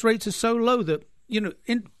interest rates are so low that, you know,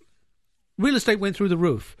 real estate went through the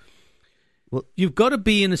roof. Well, you've got to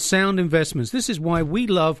be in a sound investments. This is why we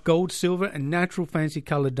love gold, silver, and natural fancy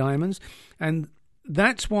colored diamonds. And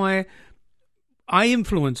that's why I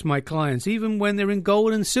influence my clients, even when they're in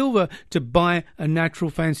gold and silver, to buy a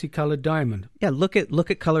natural fancy colored diamond. Yeah, look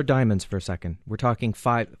at colored diamonds for a second. We're talking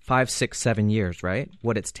 5, 6, 7 years, right?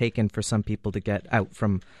 What it's taken for some people to get out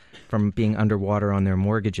from being underwater on their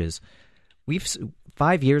mortgages.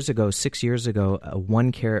 5 years ago, 6 years ago, a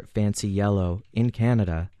 1 carat fancy yellow in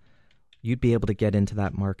Canada, you'd be able to get into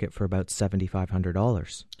that market for about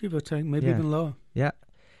 $7,500. Give or take, maybe even lower. Yeah.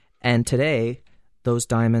 And today, those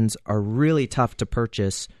diamonds are really tough to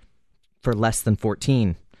purchase for less than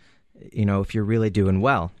 14, you know, if you're really doing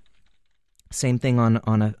well. Same thing on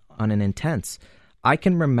an intense. I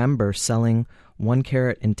can remember selling 1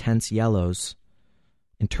 carat intense yellows,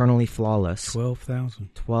 internally flawless.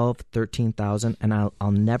 12,000. 13,000. And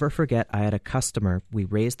I'll never forget, I had a customer, we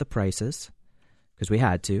raised the prices because we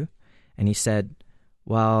had to. And he said,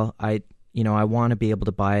 well, I want to be able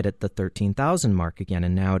to buy it at the 13,000 mark again.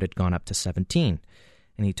 And now it had gone up to 17.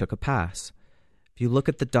 And he took a pass. If you look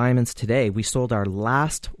at the diamonds today, we sold our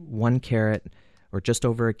last 1 carat or just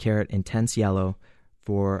over a carat intense yellow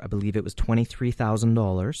for, I believe it was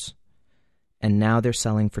 $23,000. And now they're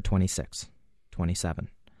selling for 26, 27.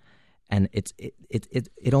 And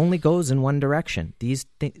it only goes in one direction. These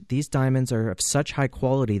diamonds are of such high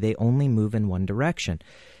quality, they only move in one direction.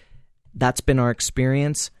 That's been our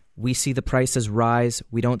experience. We see the prices rise.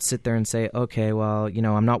 We don't sit there and say, okay, well, you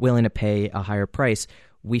know, I'm not willing to pay a higher price.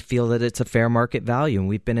 We feel that it's a fair market value, and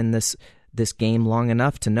we've been in this game long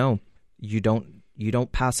enough to know you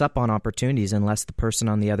don't pass up on opportunities unless the person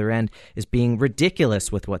on the other end is being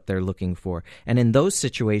ridiculous with what they're looking for. And in those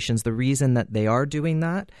situations, the reason that they are doing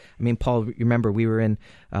that, I mean, Paul, you remember we were in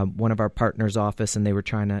one of our partners' office, and they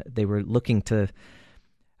were looking to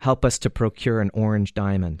help us to procure an orange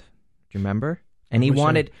diamond. Do you remember? And he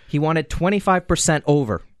wanted 25%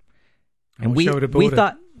 over. And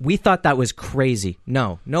we thought that was crazy.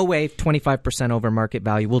 No way, 25% over market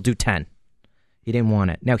value. We'll do 10. He didn't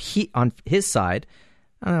want it. Now, on his side,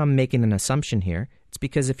 I'm making an assumption here. It's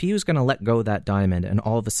because if he was going to let go of that diamond and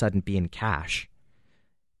all of a sudden be in cash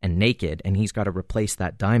and naked, and he's got to replace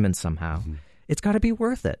that diamond somehow, it's got to be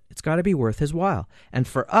worth it. It's got to be worth his while. And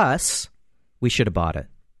for us, we should have bought it.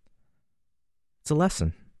 It's a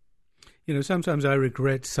lesson. You know, sometimes I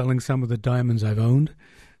regret selling some of the diamonds I've owned.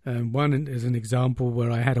 One is an example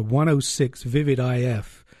where I had a 106 Vivid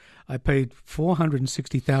IF. I paid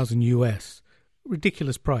 $460,000 US.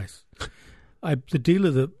 Ridiculous price. The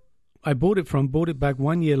dealer that I bought it from bought it back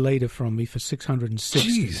 1 year later from me for $660,000.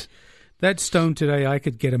 Jeez. That stone today I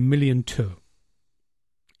could get $1.2 million.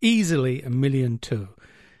 Easily $1.2 million.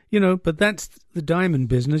 You know, but that's the diamond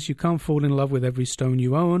business. You can't fall in love with every stone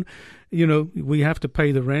you own. You know, we have to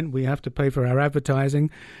pay the rent. We have to pay for our advertising.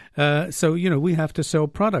 So, you know, we have to sell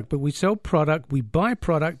product. But we sell product. We buy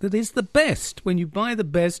product that is the best. When you buy the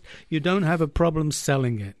best, you don't have a problem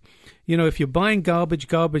selling it. You know, if you're buying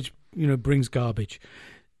garbage, you know, brings garbage.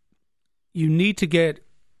 You need to get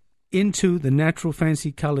into the natural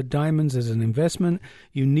fancy colored diamonds as an investment.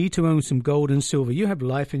 You need to own some gold and silver. You have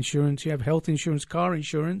life insurance, you have health insurance, car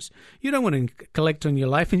insurance. You don't want to collect on your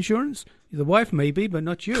life insurance. The wife maybe, but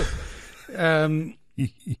not you. You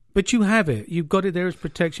But you have it. You've got it there as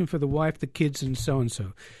protection for the wife, the kids, and so and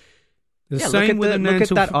so. The Yeah, same with look at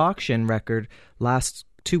that auction record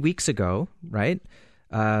 2 weeks ago, right?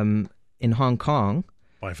 In Hong Kong,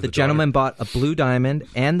 the gentleman bought a blue diamond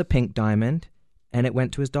and the pink diamond, and it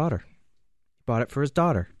went to his daughter. He bought it for his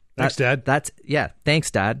daughter. Thanks, Dad.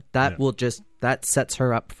 Thanks, Dad. That sets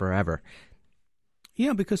her up forever.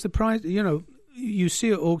 Yeah, because the price, you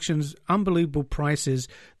see at auctions unbelievable prices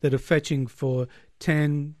that are fetching for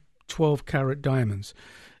 10, 12 carat diamonds.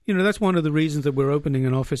 That's one of the reasons that we're opening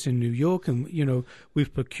an office in New York, and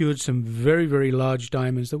we've procured some very, very large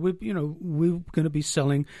diamonds that we're going to be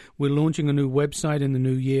selling. We're launching a new website in the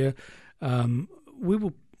new year.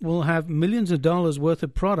 We'll have millions of dollars worth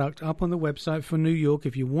of product up on the website for New York.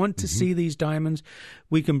 If you want to see these diamonds,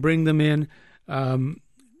 we can bring them in.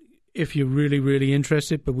 If you're really, really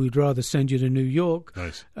interested, but we'd rather send you to New York.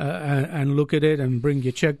 Nice. And look at it and bring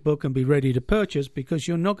your checkbook and be ready to purchase, because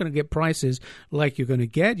you're not going to get prices like you're going to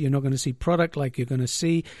get. You're not going to see product like you're going to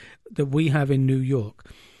see that we have in New York.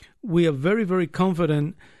 We are very, very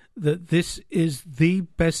confident that this is the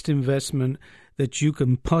best investment that you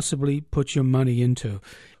can possibly put your money into.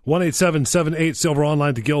 1-877-8-SILVER,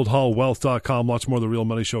 online to guildhallwealth.com. Lots more of The Real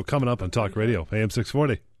Money Show coming up on Talk Radio, AM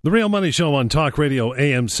 640. The Real Money Show on Talk Radio,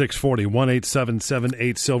 AM 640,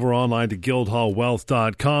 1-877-8-SILVER, online to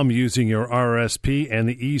guildhallwealth.com, using your RRSP and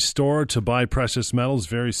the e-store to buy precious metals.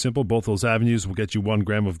 Very simple. Both those avenues will get you 1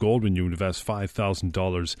 gram of gold when you invest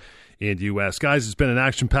 $5,000 in U.S. Guys, it's been an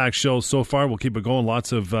action-packed show so far. We'll keep it going.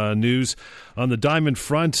 Lots of news on the diamond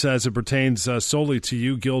front as it pertains solely to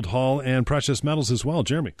you, Guildhall, and precious metals as well.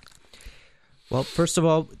 Jeremy. Well, first of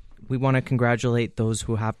all, we want to congratulate those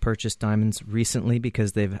who have purchased diamonds recently,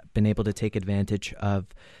 because they've been able to take advantage of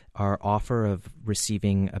our offer of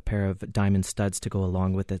receiving a pair of diamond studs to go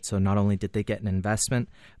along with it. So not only did they get an investment,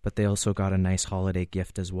 but they also got a nice holiday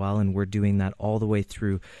gift as well. And we're doing that all the way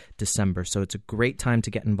through December. So it's a great time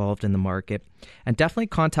to get involved in the market. And definitely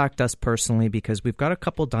contact us personally, because we've got a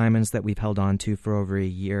couple diamonds that we've held on to for over a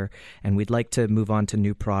year, and we'd like to move on to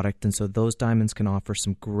new product. And so those diamonds can offer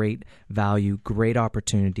some great value, great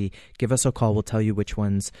opportunity. Give us a call. We'll tell you which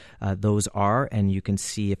ones those are, and you can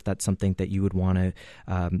see if that's something that you would want to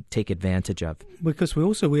take advantage of. Because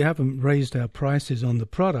we haven't raised our prices on the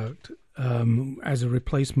product as a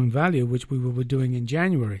replacement value, which we were doing in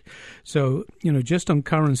January. So, just on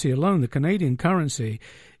currency alone, the Canadian currency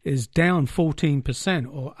is down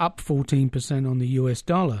 14% or up 14% on the US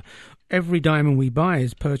dollar. Every diamond we buy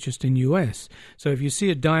is purchased in US. So if you see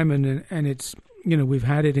a diamond and it's, we've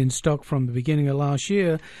had it in stock from the beginning of last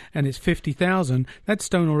year and it's 50,000, that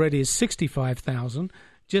stone already is 65,000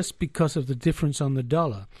 just because of the difference on the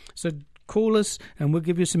dollar. So call us and we'll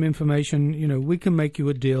give you some information. We can make you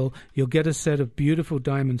a deal. You'll get a set of beautiful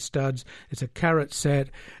diamond studs. It's a carat set.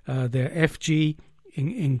 They're FG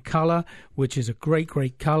in color, which is a great,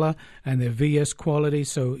 great color, and they're VS quality.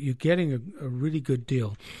 So you're getting a really good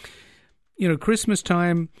deal. Christmas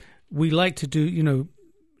time, we like to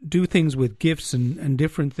do things with gifts and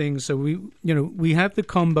different things. So we have the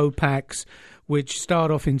combo packs, which start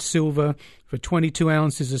off in silver for 22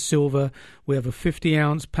 ounces of silver. We have a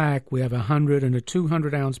 50-ounce pack. We have a 100 and a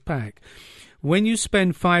 200-ounce pack. When you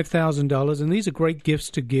spend $5,000, and these are great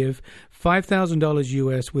gifts to give, $5,000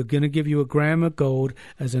 US, we're going to give you a gram of gold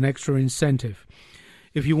as an extra incentive.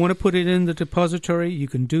 If you want to put it in the depository, you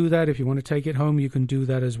can do that. If you want to take it home, you can do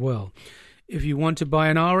that as well. If you want to buy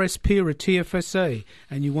an RSP or a TFSA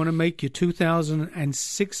and you want to make your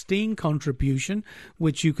 2016 contribution,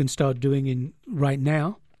 which you can start doing right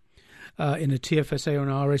now, in a TFSA or an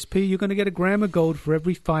RSP, you're going to get a gram of gold for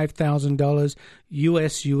every $5,000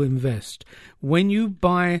 US you invest. When you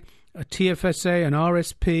buy a TFSA, an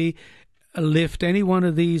RSP, a LIFT, any one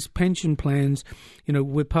of these pension plans,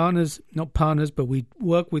 we're not partners, but we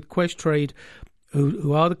work with Questrade,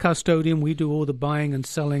 who are the custodian. We do all the buying and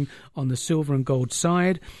selling on the silver and gold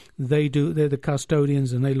side. They're the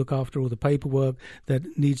custodians, and they look after all the paperwork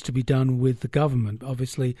that needs to be done with the government.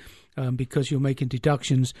 Obviously, because you're making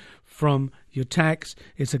deductions from your tax,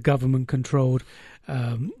 it's a government-controlled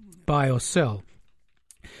buy or sell.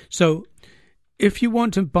 So if you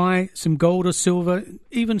want to buy some gold or silver,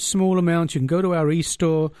 even small amounts, you can go to our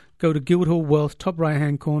e-store, go to Guildhall Wealth, top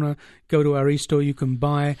right-hand corner, go to our e-store. You can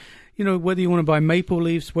buy, whether you want to buy maple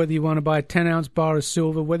leaves, whether you want to buy a 10-ounce bar of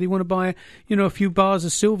silver, whether you want to buy, a few bars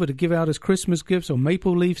of silver to give out as Christmas gifts or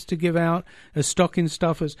maple leaves to give out as stocking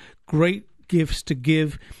stuffers, great gifts to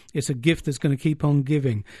give. It's a gift that's going to keep on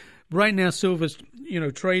giving. Right now, silver's,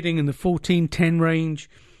 trading in the 14.10 range.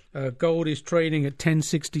 Gold is trading at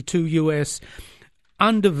 10.62 US.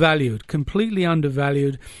 undervalued, completely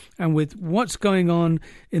undervalued. And with what's going on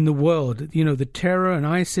in the world, the terror and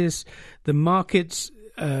ISIS, the markets,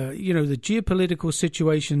 the geopolitical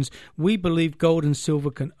situations, we believe gold and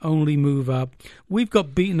silver can only move up. We've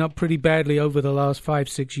got beaten up pretty badly over the last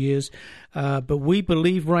 5-6 years, but we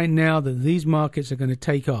believe right now that these markets are going to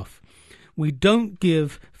take off. We don't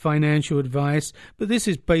give financial advice, but this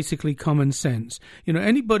is basically common sense.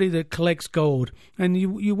 Anybody that collects gold, and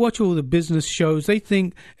you watch all the business shows, they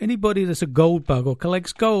think anybody that's a gold bug or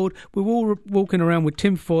collects gold, we're all walking around with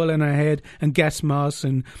tin foil in our head and gas masks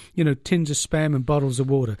and, tins of Spam and bottles of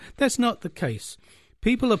water. That's not the case.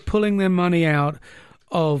 People are pulling their money out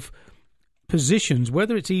of positions,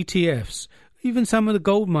 whether it's ETFs, even some of the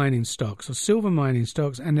gold mining stocks or silver mining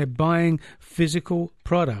stocks, and they're buying physical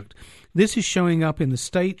product. This is showing up in the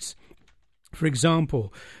States. For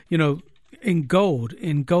example, in gold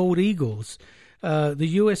eagles, the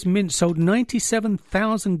U.S. Mint sold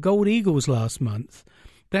 97,000 gold eagles last month.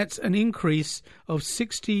 That's an increase of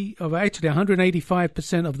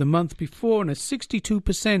 185% of the month before, and a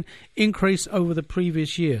 62% increase over the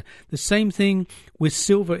previous year. The same thing with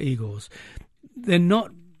silver eagles. They're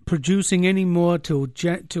not producing any more till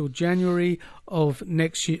January of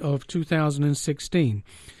next year, of 2016.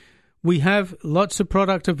 We have lots of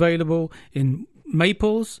product available in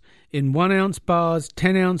maples, in 1 ounce bars,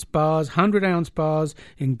 10 ounce bars, 100 ounce bars.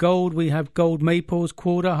 In gold, we have gold maples,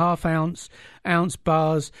 quarter, half ounce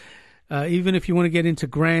bars. Even if you want to get into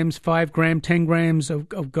grams, 5 gram, 10 grams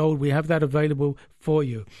of gold, we have that available for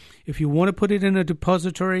you. If you want to put it in a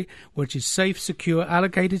depository, which is safe, secure,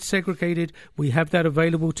 allocated, segregated, we have that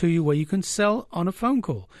available to you where you can sell on a phone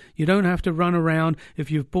call. You don't have to run around.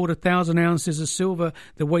 If you've bought 1,000 ounces of silver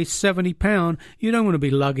that weighs 70 pounds, you don't want to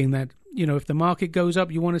be lugging that. If the market goes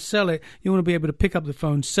up, you want to sell it. You want to be able to pick up the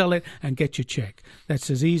phone, sell it, and get your check. That's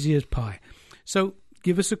as easy as pie. So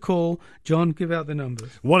give us a call. John, give out the numbers.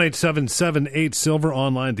 1-877-8-SILVER,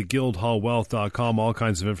 online to guildhallwealth.com. All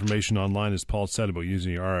kinds of information online, as Paul said, about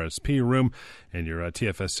using your RSP room and your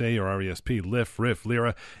TFSA, your RESP, LIF, RIF,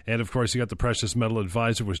 LIRA. And, of course, you got the Precious Metal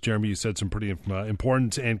Advisor, which, Jeremy, you said some pretty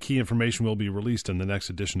important and key information will be released in the next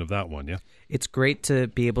edition of that one, yeah? It's great to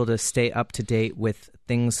be able to stay up to date with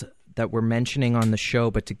things that we're mentioning on the show,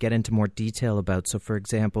 but to get into more detail about. So, for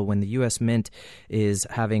example, when the U.S. Mint is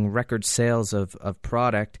having record sales of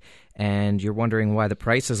product and you're wondering why the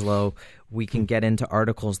price is low, we can get into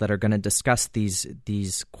articles that are going to discuss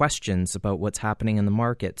these questions about what's happening in the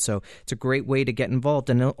market. So it's a great way to get involved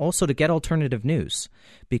and also to get alternative news,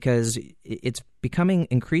 because it's becoming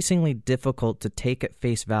increasingly difficult to take at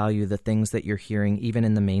face value the things that you're hearing, even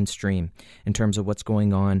in the mainstream, in terms of what's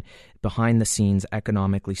going on behind the scenes,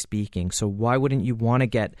 economically speaking. So why wouldn't you want to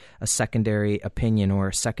get a secondary opinion or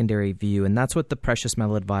a secondary view? And that's what the Precious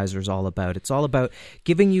Metal Advisor is all about. It's all about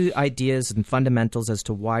giving you ideas and fundamentals as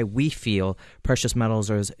to why we feel precious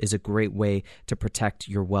metals is a great way to protect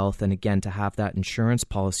your wealth, and again, to have that insurance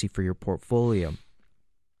policy for your portfolio.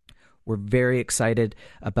 We're very excited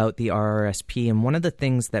about the RRSP, and one of the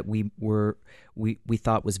things that we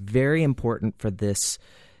thought was very important for this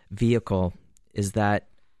vehicle is that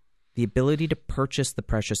the ability to purchase the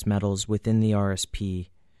precious metals within the RSP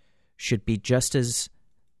should be just as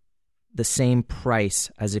the same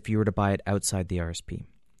price as if you were to buy it outside the RSP.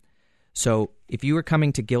 So if you were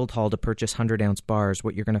coming to Guildhall to purchase 100-ounce bars,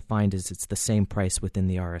 what you're going to find is it's the same price within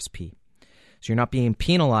the RSP. So you're not being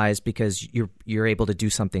penalized because you're able to do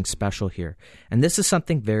something special here. And this is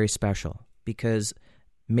something very special because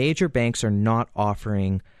major banks are not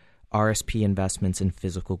offering RSP investments in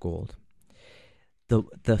physical gold.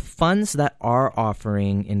 The funds that are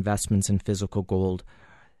offering investments in physical gold,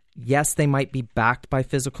 yes, they might be backed by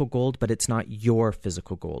physical gold, but it's not your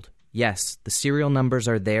physical gold. Yes, the serial numbers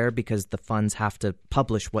are there because the funds have to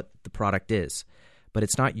publish what the product is, but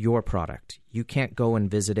it's not your product. You can't go and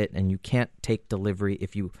visit it, and you can't take delivery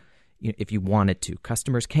if you wanted to.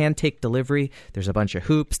 Customers can take delivery. There's a bunch of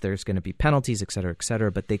hoops. There's going to be penalties, et cetera,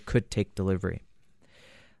 but they could take delivery.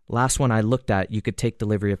 Last one I looked at, you could take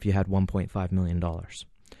delivery if you had $1.5 million.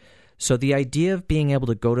 So the idea of being able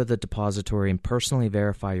to go to the depository and personally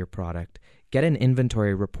verify your product, get an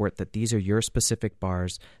inventory report that these are your specific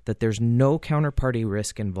bars, that there's no counterparty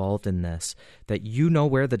risk involved in this, that you know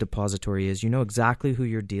where the depository is, you know exactly who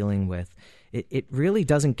you're dealing with. It really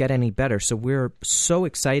doesn't get any better. So we're so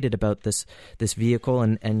excited about this vehicle,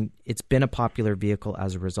 and it's been a popular vehicle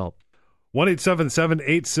as a result.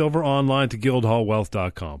 1-877-8-SILVER, online to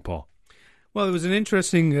guildhallwealth.com. Paul. Well, it was an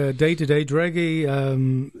interesting day today. Draghi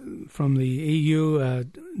from the EU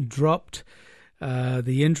dropped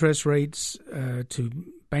the interest rates to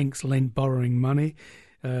banks borrowing money.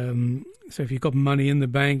 So if you've got money in the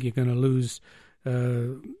bank, you're going to lose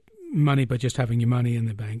money by just having your money in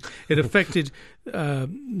the bank. It affected the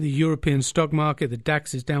European stock market. The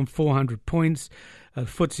DAX is down 400 points.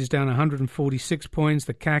 FTSE is down 146 points.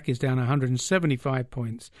 The CAC is down 175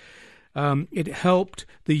 points. It helped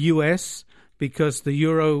the US because the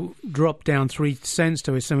euro dropped down 3 cents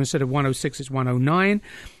to instead of 106, it's 109.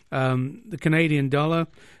 The Canadian dollar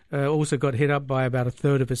also got hit up by about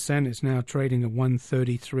 1/3 of a cent. It's now trading at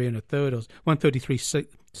 133 1/3, or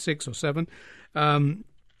 133.6 or 7.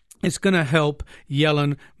 It's going to help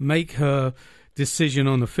Yellen make her decision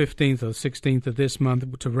on the 15th or 16th of this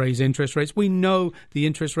month to raise interest rates. We know the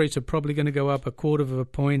interest rates are probably going to go up 1/4 of a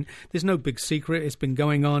point. There's no big secret. It's been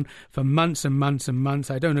going on for months and months and months.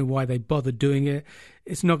 I don't know why they bother doing it.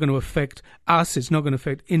 It's not going to affect us. It's not going to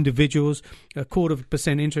affect individuals.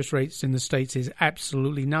 1/4% interest rates in the States is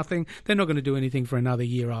absolutely nothing. They're not going to do anything for another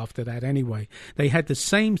year after that anyway. They had the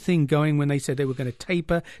same thing going when they said they were going to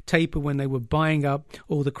taper when they were buying up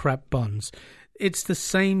all the crap bonds. It's the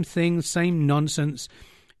same thing, same nonsense.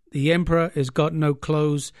 The emperor has got no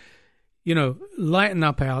clothes. Lighten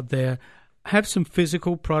up out there. Have some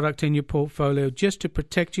physical product in your portfolio just to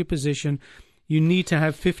protect your position. You need to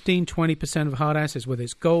have 15-20% of hard assets, whether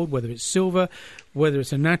it's gold, whether it's silver, whether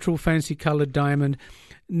it's a natural fancy colored diamond.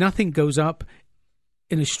 Nothing goes up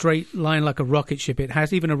in a straight line like a rocket ship.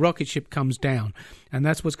 Even a rocket ship comes down. And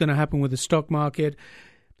that's what's going to happen with the stock market.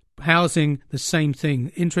 Housing, the same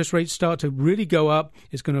thing. Interest rates start to really go up.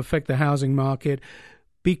 It's going to affect the housing market.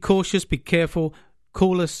 Be cautious, be careful,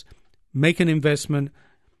 call us, make an investment,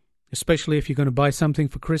 especially if you're going to buy something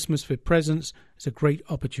for Christmas, for presents. It's a great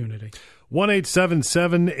opportunity.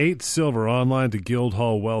 1-877-8-SILVER, online to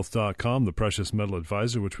guildhallwealth.com, the Precious Metal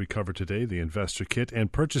Advisor, which we cover today, the Investor Kit,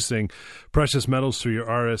 and purchasing precious metals through your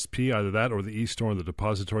RSP, either that or the e-store or the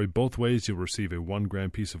depository. Both ways, you'll receive a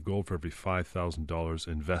 1-gram piece of gold for every $5,000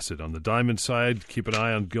 invested. On the diamond side, keep an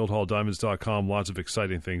eye on guildhalldiamonds.com. Lots of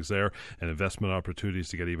exciting things there and investment opportunities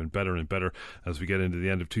to get even better and better as we get into the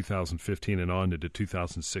end of 2015 and on into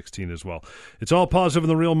 2016 as well. It's all positive in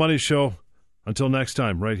the Real Money Show. Until next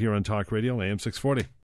time, right here on Talk Radio, AM 640.